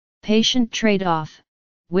Patient trade-off,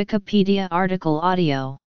 Wikipedia article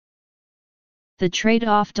audio. The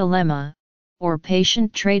trade-off dilemma, or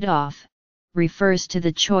patient trade-off, refers to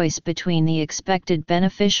the choice between the expected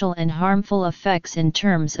beneficial and harmful effects in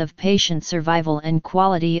terms of patient survival and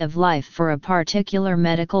quality of life for a particular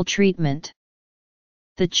medical treatment.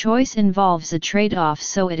 The choice involves a trade-off,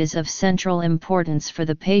 so it is of central importance for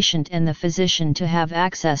the patient and the physician to have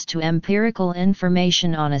access to empirical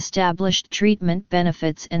information on established treatment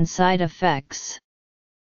benefits and side effects.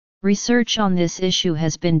 Research on this issue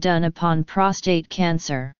has been done upon prostate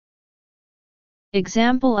cancer.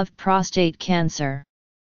 Example of prostate cancer: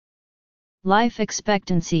 life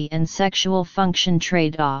expectancy and sexual function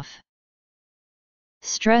trade-off.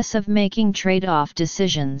 Stress of making trade-off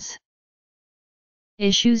decisions.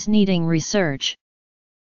 Issues needing research.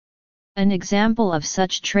 An example of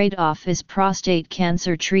such trade-off is prostate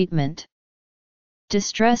cancer treatment.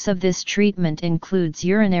 Distress of this treatment includes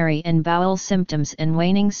urinary and bowel symptoms and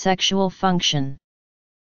waning sexual function.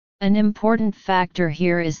 An important factor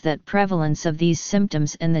here is that prevalence of these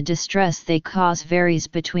symptoms and the distress they cause varies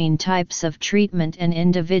between types of treatment and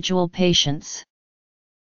individual patients.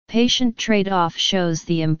 Patient trade-off shows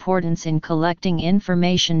the importance in collecting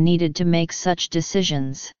information needed to make such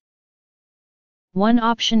decisions. One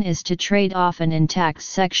option is to trade off an intact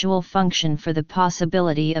sexual function for the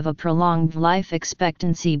possibility of a prolonged life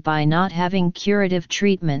expectancy by not having curative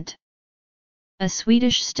treatment. A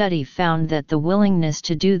Swedish study found that the willingness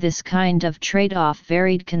to do this kind of trade-off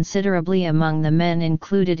varied considerably among the men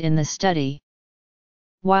included in the study.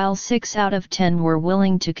 While 6 out of 10 were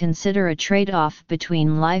willing to consider a trade-off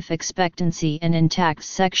between life expectancy and intact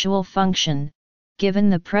sexual function,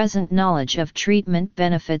 given the present knowledge of treatment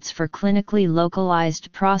benefits for clinically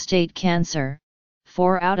localized prostate cancer,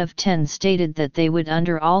 4 out of 10 stated that they would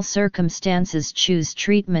under all circumstances choose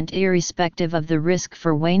treatment irrespective of the risk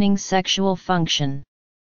for waning sexual function.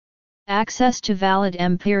 Access to valid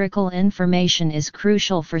empirical information is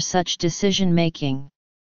crucial for such decision-making.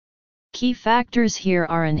 Key factors here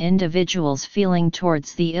are an individual's feeling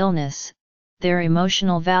towards the illness, their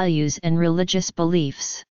emotional values and religious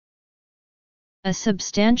beliefs. A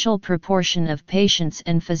substantial proportion of patients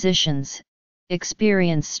and physicians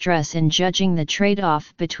experience stress in judging the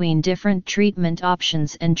trade-off between different treatment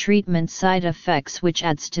options and treatment side effects, which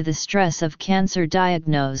adds to the stress of cancer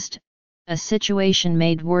diagnosed, a situation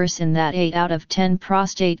made worse in that 8 out of 10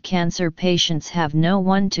 prostate cancer patients have no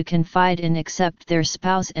one to confide in except their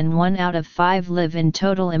spouse, and 1 out of 5 live in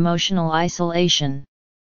total emotional isolation.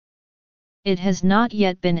 It has not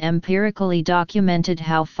yet been empirically documented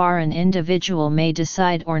how far an individual may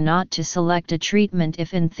decide or not to select a treatment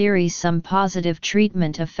if in theory some positive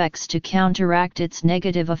treatment effects to counteract its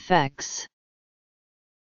negative effects.